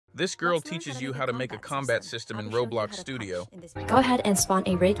This girl teaches you how to make a combat system in Roblox Studio. Go ahead and spawn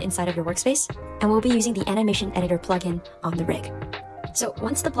a rig inside of your workspace, and we'll be using the animation editor plugin on the rig. So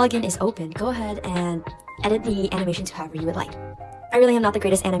once the plugin is open, go ahead and edit the animation to however you would like. I really am not the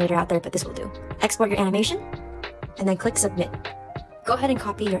greatest animator out there, but this will do. Export your animation, and then click submit. Go ahead and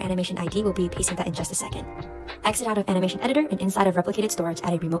copy your animation ID, we'll be pasting that in just a second. Exit out of animation editor, and inside of replicated storage,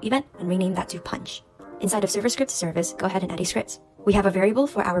 add a remote event and rename that to punch. Inside of server script service, go ahead and add a script. We have a variable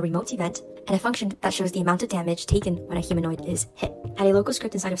for our remote event and a function that shows the amount of damage taken when a humanoid is hit. Add a local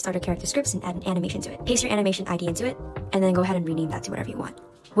script inside of starter character scripts and add an animation to it. Paste your animation ID into it, and then go ahead and rename that to whatever you want.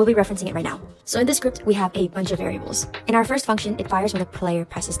 We'll be referencing it right now. So in this script, we have a bunch of variables. In our first function, it fires when a player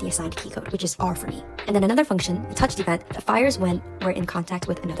presses the assigned key code, which is R for me. And then another function, the touched event, that fires when we're in contact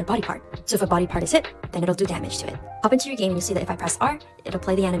with another body part. So if a body part is hit, then it'll do damage to it. Hop into your game and you'll see that if I press R, it'll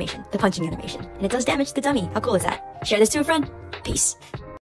play the animation, the punching animation. And it does damage to the dummy. How cool is that? Share this to a friend. Peace.